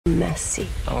Messy.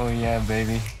 Oh yeah,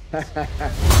 baby.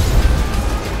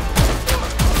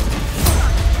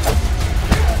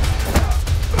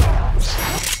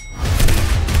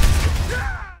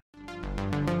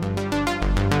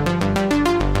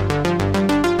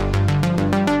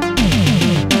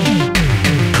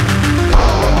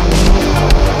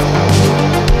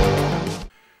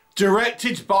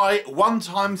 Directed by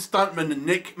one-time stuntman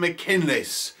Nick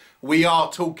McKinless, we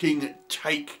are talking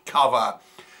Take Cover.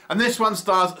 And this one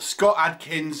stars Scott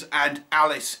Adkins and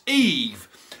Alice Eve.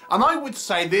 And I would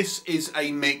say this is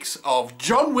a mix of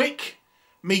John Wick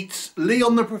meets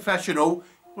Leon the Professional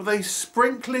with a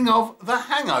sprinkling of The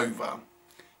Hangover.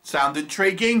 Sound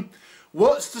intriguing?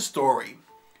 What's the story?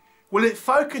 Well, it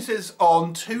focuses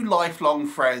on two lifelong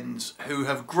friends who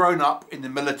have grown up in the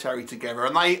military together,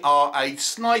 and they are a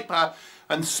sniper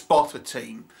and spotter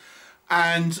team.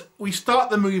 And we start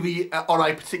the movie on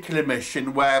a particular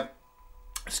mission where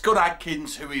Scott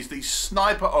Adkins, who is the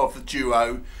sniper of the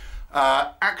duo,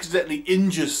 accidentally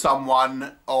injures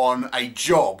someone on a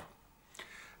job.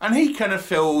 And he kind of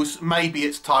feels maybe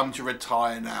it's time to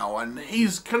retire now. And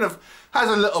he's kind of has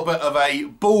a little bit of a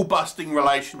ball-busting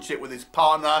relationship with his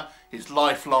partner, his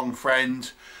lifelong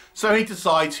friend. So he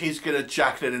decides he's going to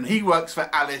jack it in. And he works for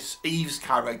Alice Eve's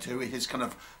character, who is his kind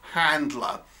of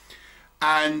handler.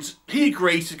 And he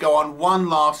agrees to go on one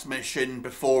last mission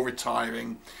before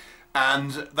retiring.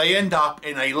 And they end up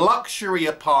in a luxury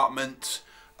apartment,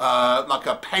 like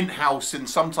a penthouse in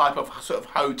some type of sort of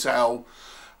hotel.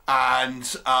 And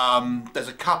there's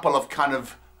a couple of kind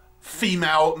of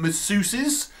female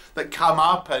masseuses that come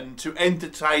up and to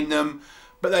entertain them,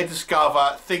 but they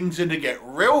discover things are going to get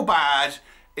real bad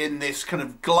in this kind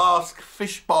of glass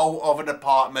fishbowl of an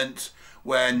apartment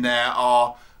when there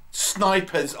are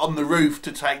snipers on the roof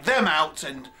to take them out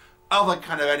and other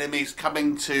kind of enemies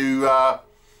coming to,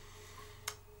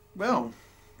 well,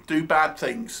 do bad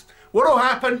things. What will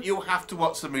happen? You'll have to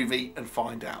watch the movie and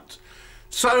find out.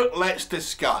 So let's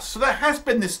discuss. So there has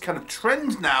been this kind of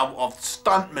trend now of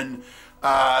stuntmen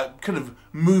kind of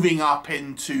moving up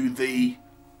into the,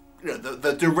 you know,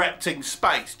 the directing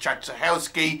space. Chad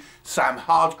Stahelski, Sam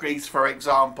Hargreaves, for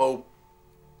example.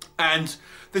 And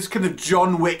this kind of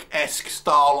John Wick-esque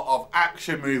style of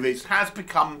action movies has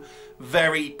become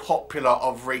very popular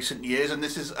of recent years. And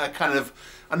this is a kind of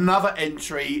another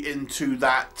entry into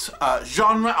that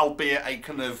genre, albeit a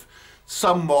kind of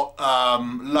somewhat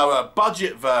lower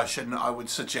budget version, I would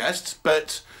suggest,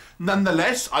 but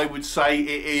nonetheless I would say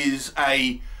it is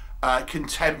a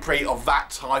contemporary of that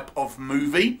type of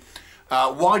movie.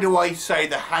 Why do I say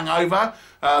The Hangover?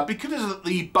 Because of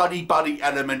the buddy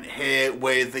element here,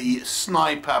 where the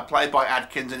sniper played by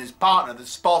Adkins and his partner, the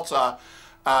spotter,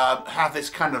 have this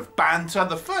kind of banter.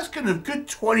 The first kind of good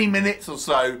 20 minutes or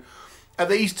so are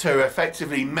these two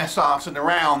effectively mess-arsing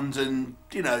around and,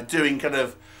 you know, doing kind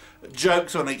of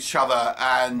jokes on each other,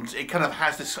 and it kind of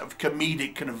has this sort of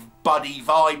comedic kind of buddy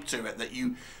vibe to it that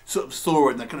you sort of saw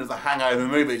in the kind of the Hangover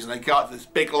movies. And they got this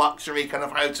big luxury kind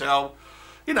of hotel.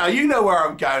 You know where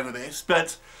I'm going with this,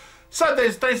 but so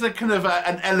there's a kind of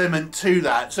an element to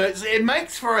that. So it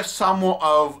makes for a somewhat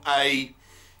of a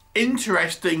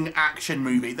interesting action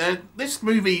movie. This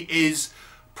movie is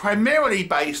primarily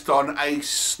based on a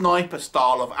sniper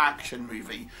style of action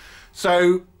movie.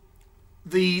 So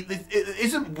it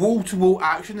isn't wall-to-wall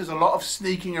action. There's a lot of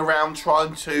sneaking around,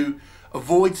 trying to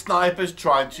avoid snipers,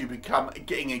 trying to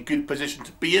getting in a good position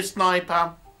to be a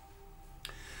sniper.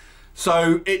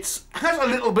 So it has a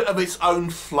little bit of its own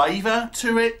flavour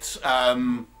to it.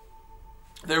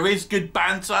 There is good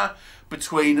banter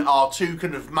between our two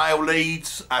kind of male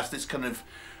leads as this kind of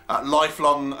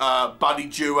lifelong buddy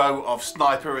duo of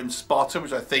sniper and spotter,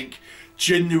 which I think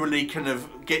genuinely kind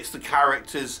of gets the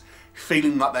characters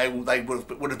feeling like they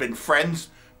would have been friends,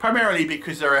 primarily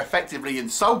because they're effectively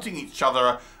insulting each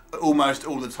other almost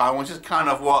all the time, which is kind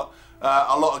of what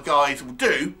a lot of guys will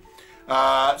do.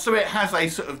 So it has a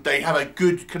sort of, they have a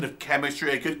good kind of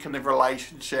chemistry, a good kind of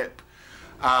relationship,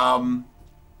 and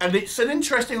it's an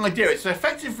interesting idea. It's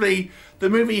effectively, the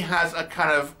movie has a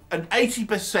kind of an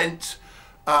 80%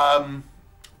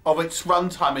 of its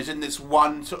runtime is in this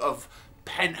one sort of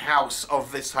penthouse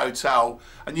of this hotel,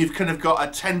 and you've kind of got a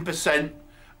 10%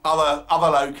 other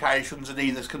locations at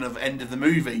either kind of end of the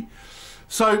movie.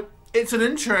 So it's an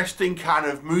interesting kind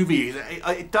of movie.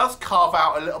 It does carve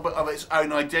out a little bit of its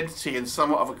own identity in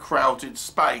somewhat of a crowded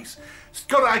space.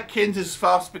 Scott Adkins is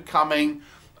fast becoming,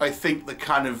 I think, the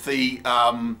kind of the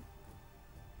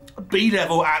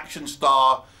B-level action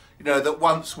star, you know, that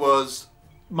once was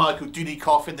Michael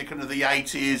Dudikoff in the kind of the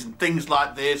 80s and things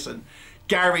like this, and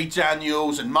Gary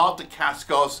Daniels and Mark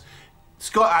Dacascos.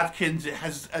 Scott Adkins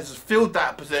has filled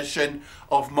that position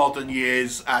of modern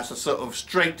years as a sort of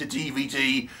straight to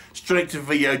DVD, straight to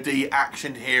VOD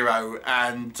action hero,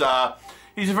 and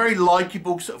he's a very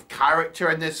likeable sort of character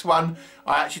in this one.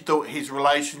 I actually thought his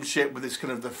relationship with this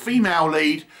kind of the female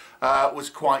lead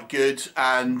was quite good,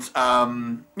 and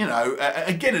you know,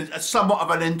 again, a somewhat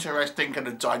of an interesting kind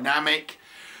of dynamic.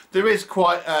 There is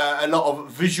quite a lot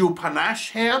of visual panache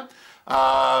here.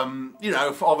 You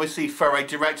know, obviously for a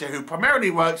director who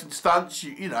primarily works in stunts,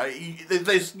 you know,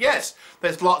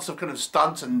 there's lots of kind of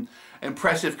stunts and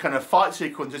impressive kind of fight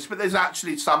sequences, but there's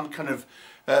actually some kind of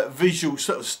visual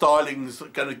sort of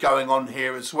stylings going on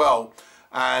here as well.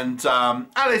 And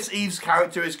Alice Eve's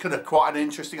character is kind of quite an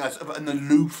interesting, sort of an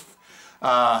aloof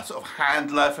sort of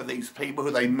handler for these people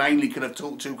who they mainly kind of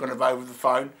talk to kind of over the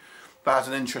phone, but has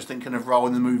an interesting kind of role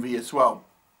in the movie as well.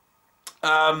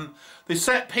 The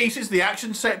set pieces, the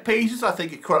action set pieces, I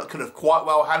think are kind of quite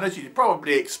well handled. You'd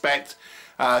probably expect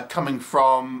coming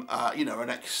from you know, an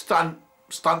ex-stunt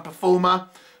performer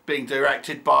being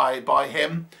directed by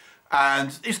him,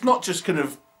 and it's not just kind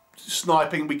of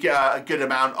sniping. We get a good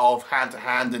amount of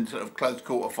hand-to-hand and sort of close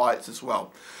quarter fights as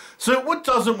well. So what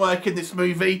doesn't work in this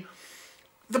movie?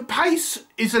 The pace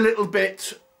is a little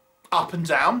bit up and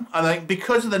down. I think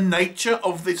because of the nature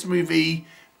of this movie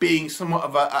being somewhat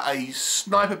of a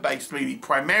sniper-based movie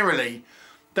primarily,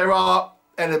 there are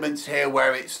elements here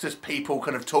where it's just people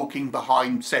kind of talking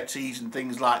behind settees and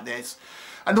things like this.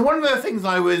 And one of the things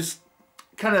I was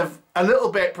kind of a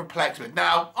little bit perplexed with,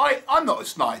 now I'm not a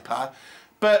sniper,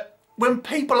 but when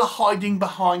people are hiding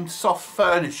behind soft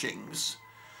furnishings,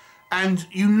 and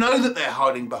you know that they're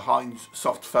hiding behind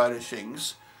soft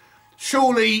furnishings,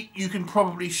 surely you can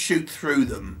probably shoot through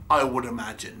them, I would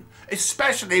imagine,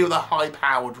 especially with a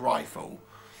high-powered rifle.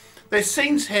 There's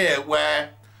scenes here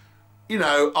where, you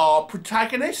know, our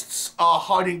protagonists are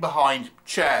hiding behind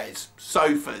chairs,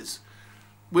 sofas,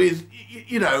 with,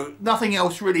 you know, nothing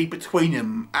else really between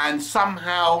them, and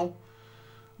somehow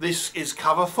this is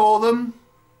cover for them,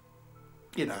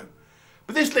 you know.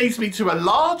 But this leads me to a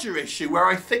larger issue where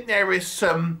I think there is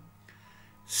some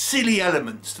silly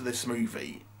elements to this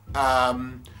movie.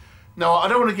 Now, I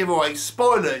don't want to give away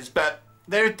spoilers, but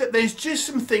there's just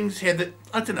some things here that,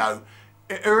 I don't know,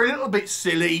 are a little bit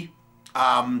silly.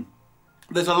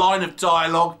 There's a line of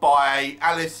dialogue by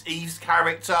Alice Eve's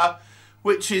character,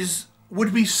 which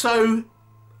would be so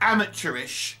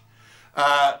amateurish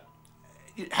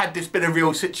had this been a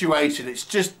real situation. It's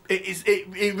just,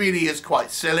 it really is quite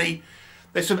silly.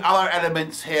 There's some other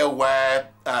elements here where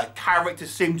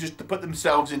characters seem just to put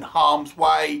themselves in harm's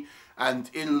way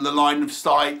and in the line of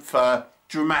sight for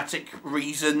dramatic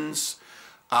reasons.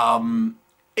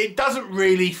 It doesn't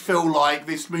really feel like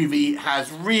this movie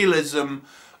has realism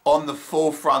on the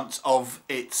forefront of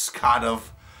its kind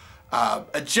of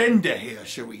agenda here,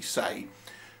 shall we say.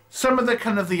 Some of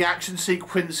the action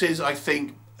sequences, I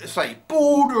think, say,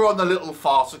 border on the little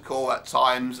farcical at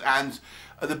times, and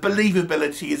the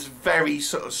believability is very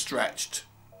sort of stretched.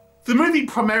 The movie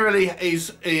primarily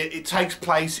it takes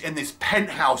place in this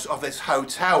penthouse of this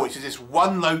hotel, which is this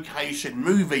one location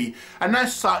movie, and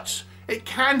as such it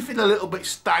can feel a little bit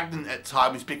stagnant at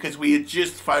times because we are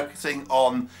just focusing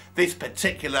on this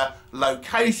particular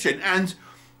location. And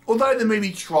although the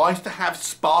movie tries to have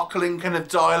sparkling kind of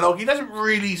dialogue, it doesn't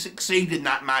really succeed in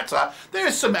that matter. There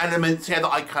are some elements here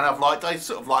that I kind of liked. I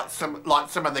sort of like some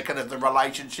of the kind of the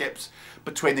relationships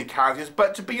between the characters,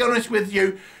 but to be honest with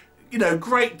you, you know,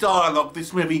 great dialogue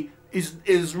this movie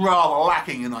is rather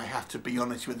lacking, and I have to be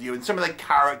honest with you. And some of the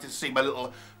characters seem a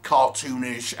little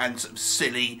cartoonish and sort of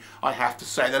silly, I have to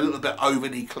say. They're a little bit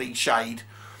overly cliched.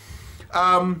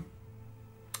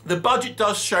 The budget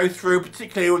does show through,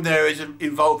 particularly when there is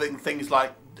involving things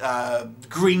like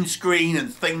green screen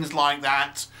and things like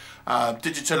that.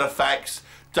 Digital effects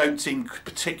don't seem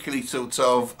particularly sort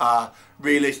of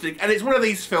realistic, and it's one of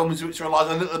these films which relies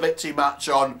a little bit too much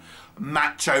on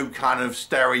macho kind of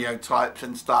stereotypes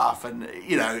and stuff, and,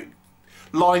 you know,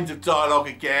 lines of dialogue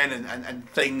again and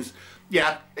things.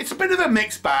 Yeah, it's a bit of a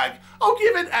mixed bag. I'll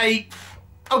give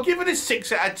it a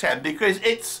 6 out of 10 because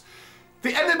it's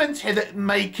the elements here that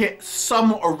make it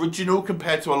somewhat original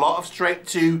compared to a lot of straight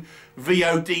to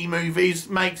VOD movies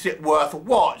makes it worth a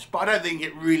watch, but I don't think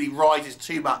it really rises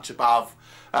too much above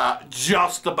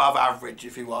just above average,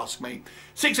 if you ask me.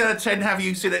 6 out of 10. Have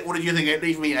you seen it? What did you think?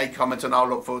 Leave me a comment and I'll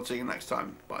look forward to seeing you next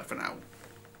time. Bye for now.